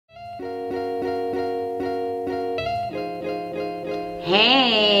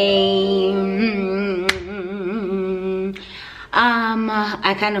Hey.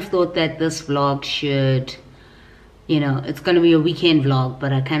 I kind of thought that this vlog should, you know, it's gonna be a weekend vlog,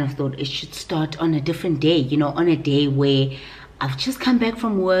 but I kind of thought it should start on a different day, you know, on a day where I've just come back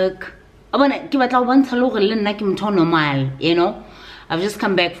from work. You know, I've just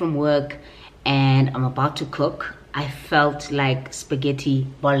come back from work and I'm about to cook. I felt like spaghetti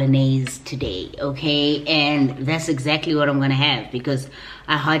bolognese today, okay? And that's exactly what I'm gonna have because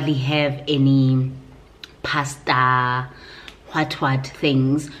I hardly have any pasta, what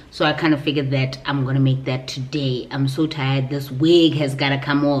things. So I kind of figured that I'm gonna make that today. I'm so tired. This wig has gotta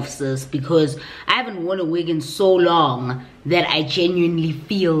come off, sis, because I haven't worn a wig in so long that I genuinely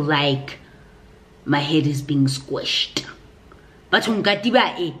feel like my head is being squished. But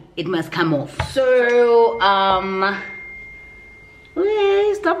it must come off. So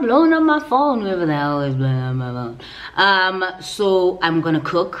stop blowing up my phone. Whoever the hell is blowing up my phone. So I'm gonna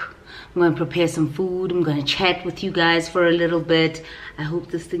cook. I'm gonna prepare some food. I'm gonna chat with you guys for a little bit. I hope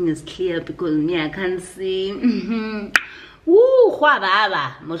this thing is clear because I can't see. Woo,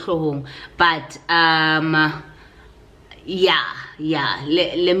 but yeah.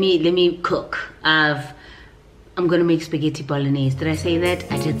 Let me cook. I'm gonna make spaghetti bolognese. Did I say that?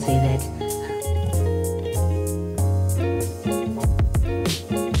 I did say that.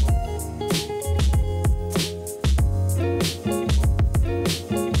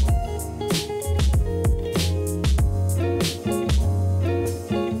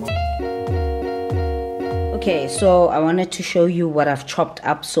 Okay, so I wanted to show you what I've chopped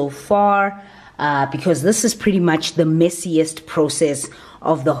up so far because this is pretty much the messiest process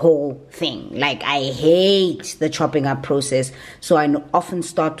of the whole thing. Like, I hate the chopping up process, so I often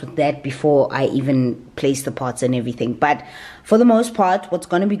start with that before I even place the parts and everything. But for the most part, what's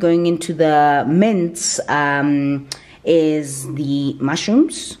going to be going into the mince is the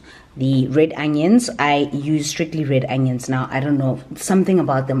mushrooms, the red onions. I use strictly red onions now. I don't know, something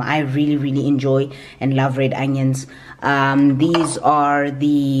about them. I really enjoy and love red onions. These are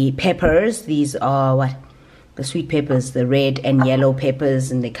the peppers. These are what? The sweet peppers, the red and yellow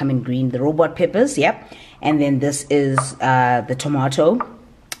peppers, and they come in green, the robot peppers, yep. And then this is the tomato.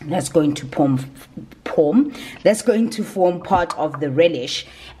 That's going to that's going to form part of the relish.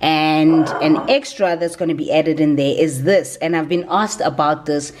 And an extra that's going to be added in there is this. And I've been asked about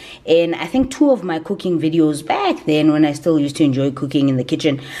this in, I think, 2 of my cooking videos back then when I still used to enjoy cooking in the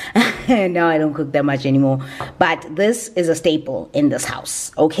kitchen. Now I don't cook that much anymore. But this is a staple in this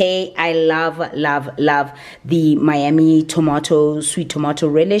house, okay? I love the Miami tomato, sweet tomato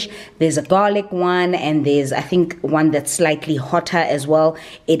relish. There's a garlic one, and there's, I think, one that's slightly hotter as well.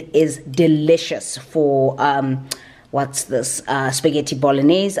 It is delicious for what's this, spaghetti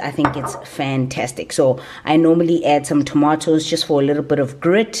bolognese. I think it's fantastic. So I normally add some tomatoes just for a little bit of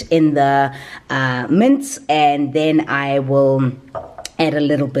grit in the mince, and then I will add a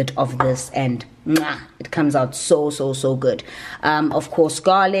little bit of this, and it comes out so good. Of course,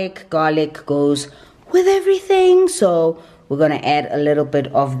 garlic goes with everything, so we're gonna add a little bit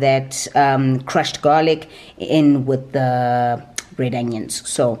of that crushed garlic in with the red onions.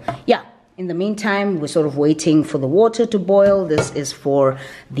 So yeah, in the meantime, we're sort of waiting for the water to boil. This is for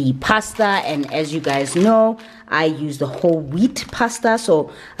the pasta, and as you guys know, I use the whole wheat pasta.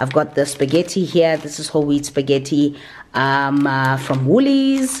 So I've got the spaghetti here. This is whole wheat spaghetti from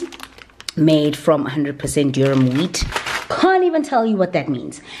Woolies, made from 100% Durham wheat. Can't even tell you what that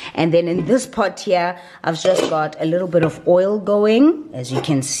means. And then in this pot here, I've just got a little bit of oil going, as you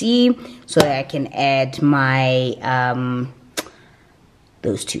can see, so that I can add my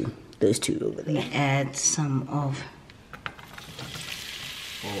those two over there. Add some of,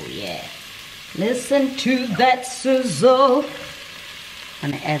 oh yeah, listen to that sizzle. I'm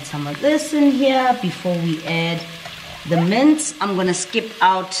gonna add some of this in here before we add the mince. I'm gonna skip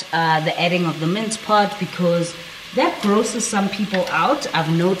out the adding of the mince part because that grosses some people out. I've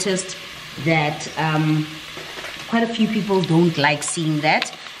noticed that quite a few people don't like seeing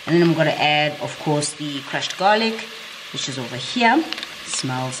that. And then I'm gonna add, of course, the crushed garlic, which is over here.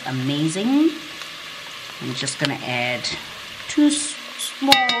 Smells amazing. I'm just gonna add 2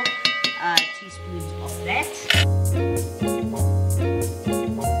 small teaspoons of that.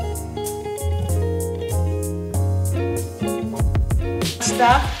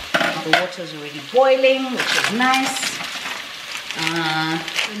 The water is already boiling, which is nice.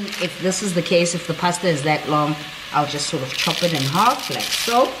 If this is the case, if the pasta is that long, I'll just sort of chop it in half like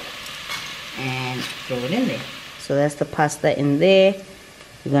so and throw it in there. So that's the pasta in there.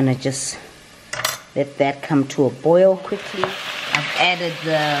 We're gonna just let that come to a boil quickly. I've added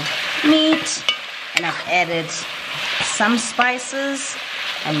the meat and I've added some spices.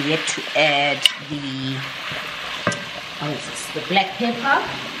 I'm yet to add the, what is this, the black pepper.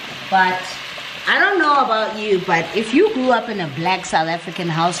 But I don't know about you, but if you grew up in a black South African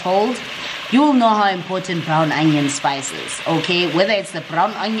household, you will know how important brown onion spice is, okay? Whether it's the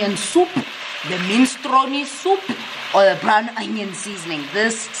brown onion soup, the minestrone soup, or the brown onion seasoning,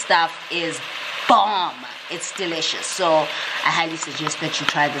 this stuff is bomb. It's delicious. So I highly suggest that you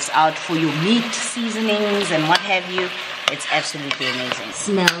try this out for your meat seasonings and what have you. It's absolutely amazing.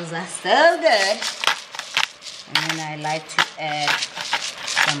 Smells are so good. And then I like to add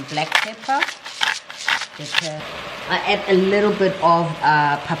some black pepper. I add a little bit of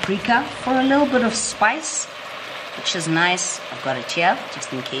paprika for a little bit of spice, which is nice. I've got it here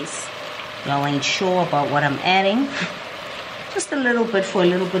just in case y'all ain't sure about what I'm adding. Just a little bit for a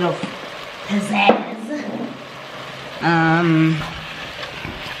little bit of pizzazz.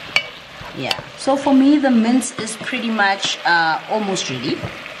 Yeah, so for me the mince is pretty much almost ready.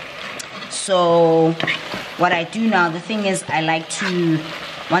 So what I do now, the thing is, I like to,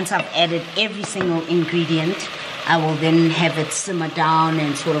 once I've added every single ingredient, I will then have it simmer down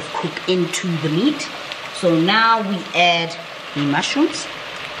and sort of cook into the meat. So now we add the mushrooms.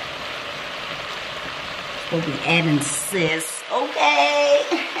 We'll be adding sis, okay?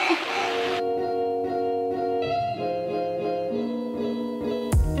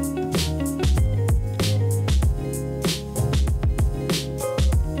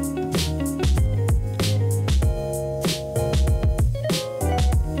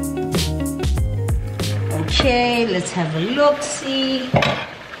 Okay, let's have a look, see.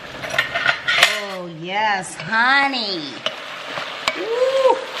 Oh yes, honey.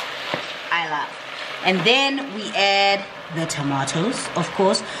 Ooh, I love. And then we add the tomatoes, of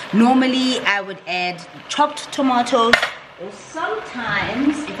course. Normally I would add chopped tomatoes, or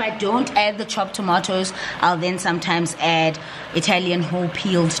sometimes if I don't add the chopped tomatoes, I'll then sometimes add Italian whole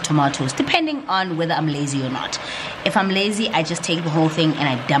peeled tomatoes, depending on whether I'm lazy or not. If I'm lazy, I just take the whole thing and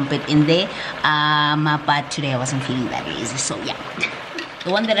I dump it in there. But today I wasn't feeling that lazy, so yeah.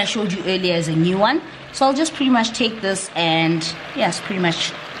 The one that I showed you earlier is a new one. So I'll just pretty much take this and, yes, pretty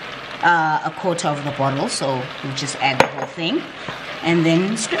much a quarter of the bottle. So we'll just add the whole thing and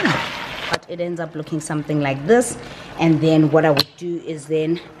then stir. But it ends up looking something like this. And then what I would do is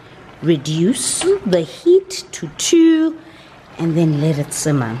then reduce the heat to 2 and then let it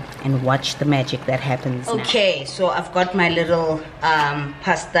simmer and watch the magic that happens. Okay, so I've got my little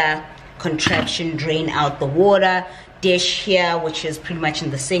pasta contraption drain out the water dish here, which is pretty much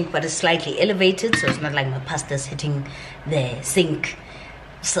in the sink, but it's slightly elevated, so it's not like my pasta is hitting the sink.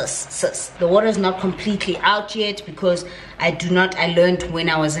 The water is not completely out yet because I learned when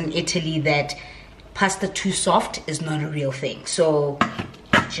I was in Italy that pasta too soft is not a real thing. So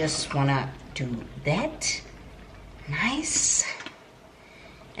just wanna do that. Nice.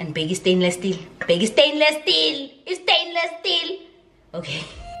 And big stainless steel. Big stainless steel. It's stainless steel. Okay.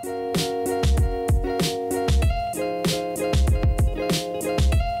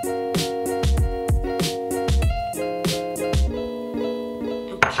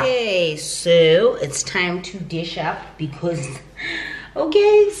 Okay, so it's time to dish up because,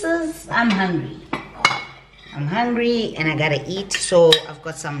 okay, sis, I'm hungry. I'm hungry and I gotta eat. So I've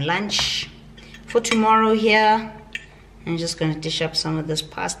got some lunch for tomorrow here. I'm just gonna dish up some of this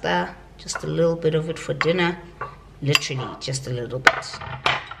pasta, just a little bit of it for dinner. Literally, just a little bit.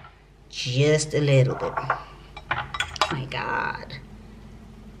 Just a little bit. My God.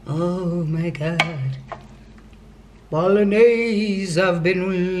 Oh my God. Bolonaise, I've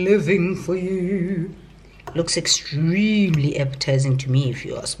been living for you. Looks extremely appetizing to me, if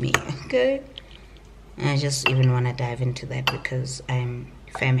you ask me. Okay. I just even want to dive into that because I'm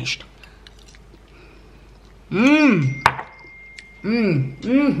famished. Now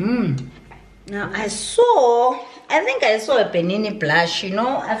I think I saw a panini blush, you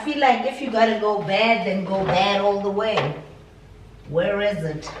know. I feel like if you gotta go bad, then go bad all the way. Where is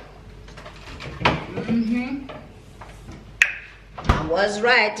it? I was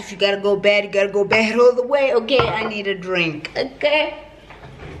right. If you gotta go bad, you gotta go bad all the way. Okay, I need a drink. Okay.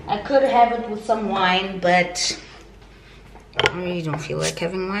 I could have it with some wine, but I really don't feel like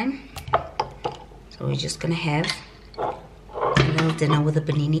having wine. So we're just gonna have a little dinner with a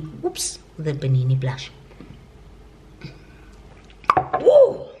panini. Oops, with a panini blush.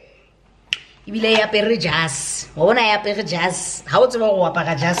 Woo! Ibile ya apere jazz. Wona ya apere jazz. How to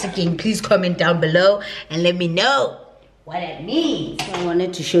apere jazz again? Please comment down below and let me know what it means. So I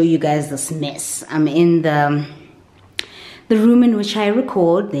wanted to show you guys this mess. I'm in the room in which I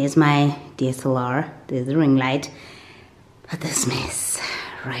record. There's my DSLR. There's the ring light. But this mess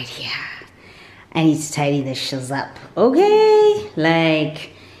right here. I need to tidy this shiz up, okay?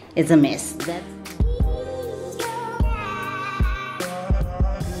 Like, it's a mess.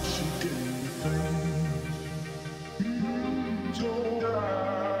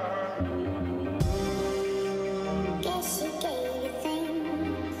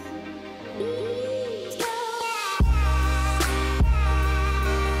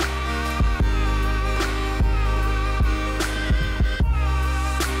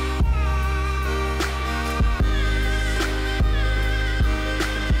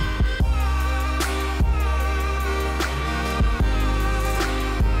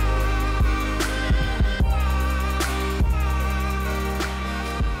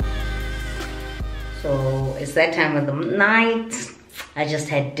 So it's that time of the night. I just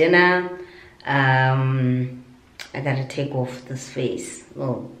had dinner. I gotta take off this face.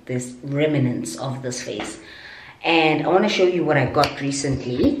 Well, there's remnants of this face. And I want to show you what I got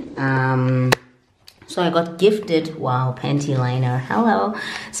recently. So I got gifted, wow, panty liner, hello.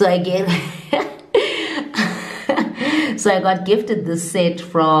 So I got gifted this set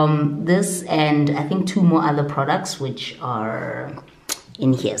from this and I think 2 more other products which are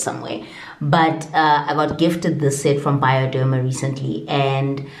in here somewhere. But I got gifted this set from BIODERMA recently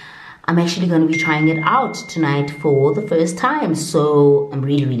and I'm actually going to be trying it out tonight for the first time. So I'm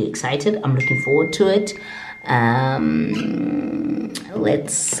really, really excited. I'm looking forward to it.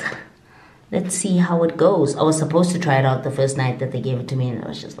 Let's see how it goes. I was supposed to try it out the first night that they gave it to me and I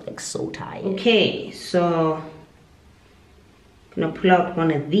was just like so tired. Okay, so I'm gonna pull out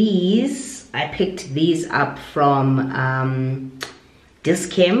one of these. I picked these up from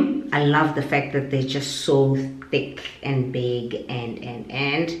Dischem. I love the fact that they're just so thick and big and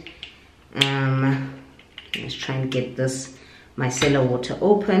let's try and get this micellar water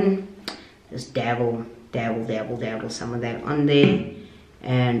open. Just dabble some of that on there.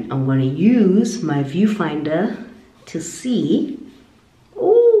 And I'm going to use my viewfinder to see.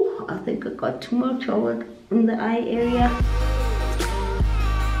 Oh, I think I got too much of it in the eye area.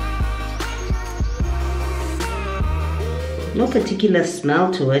 No particular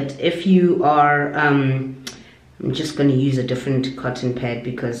smell to it. If you are, I'm just going to use a different cotton pad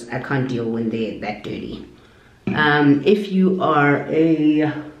because I can't deal when they're that dirty. If you are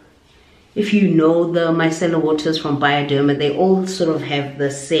if you know the micellar waters from BIODERMA, they all sort of have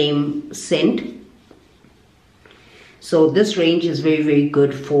the same scent. So this range is very, very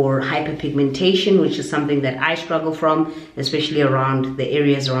good for hyperpigmentation, which is something that I struggle from, especially around the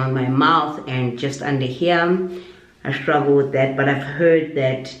areas around my mouth and just under here. I struggle with that, but I've heard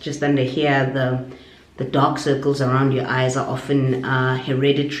that just under here, the dark circles around your eyes are often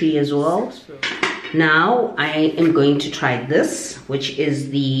hereditary as well. Now I am going to try this, which is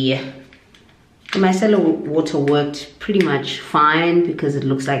the micellar water. Worked pretty much fine because it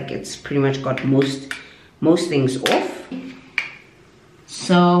looks like it's pretty much got most things off.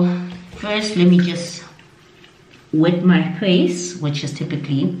 So first let me just wet my face, which is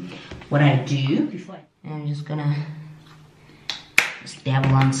typically what I do. And I'm just gonna dabble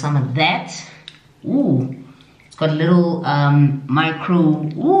on some of that. Ooh, it's got a little micro.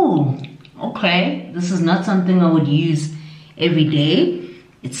 Ooh, okay, this is not something I would use every day.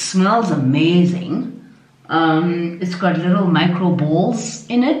 It smells amazing. It's got little micro balls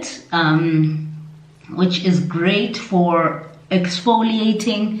in it, which is great for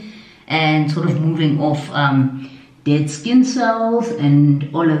exfoliating and sort of moving off dead skin cells and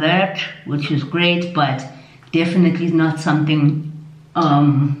all of that, which is great, but definitely not something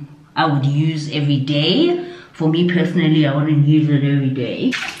I would use every day. For me personally, I wouldn't use it every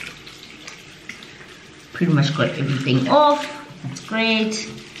day. Pretty much got everything off. That's great.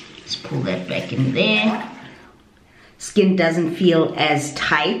 Let's pull that back in there. Skin doesn't feel as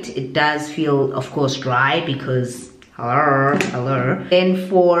tight. It does feel, of course, dry because hello. Then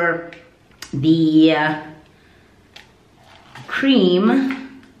for the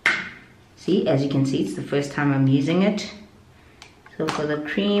cream, see, as you can see, it's the first time I'm using it. So for the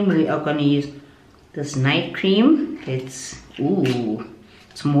cream, we are going to use this night cream. It's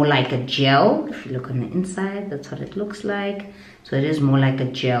more like a gel. If you look on the inside, that's what it looks like. So it is more like a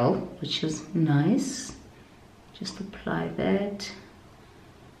gel, which is nice. Just apply that.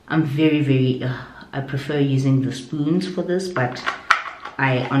 I'm very, I prefer using the spoons for this, but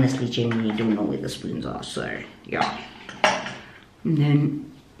I honestly genuinely don't know where the spoons are, so yeah. And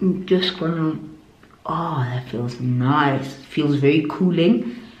then I'm just gonna, oh, that feels nice. It feels very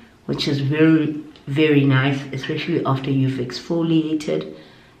cooling, which is very, very nice, especially after you've exfoliated.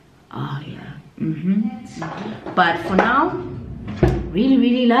 Oh yeah. But for now,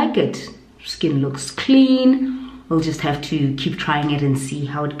 really like it. Skin looks clean. we'll just have to keep trying it and see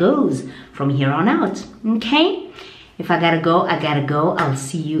how it goes from here on out. Okay, if I gotta go, I gotta go. I'll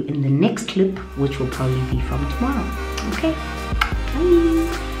see you in the next clip, which will probably be from tomorrow. Okay.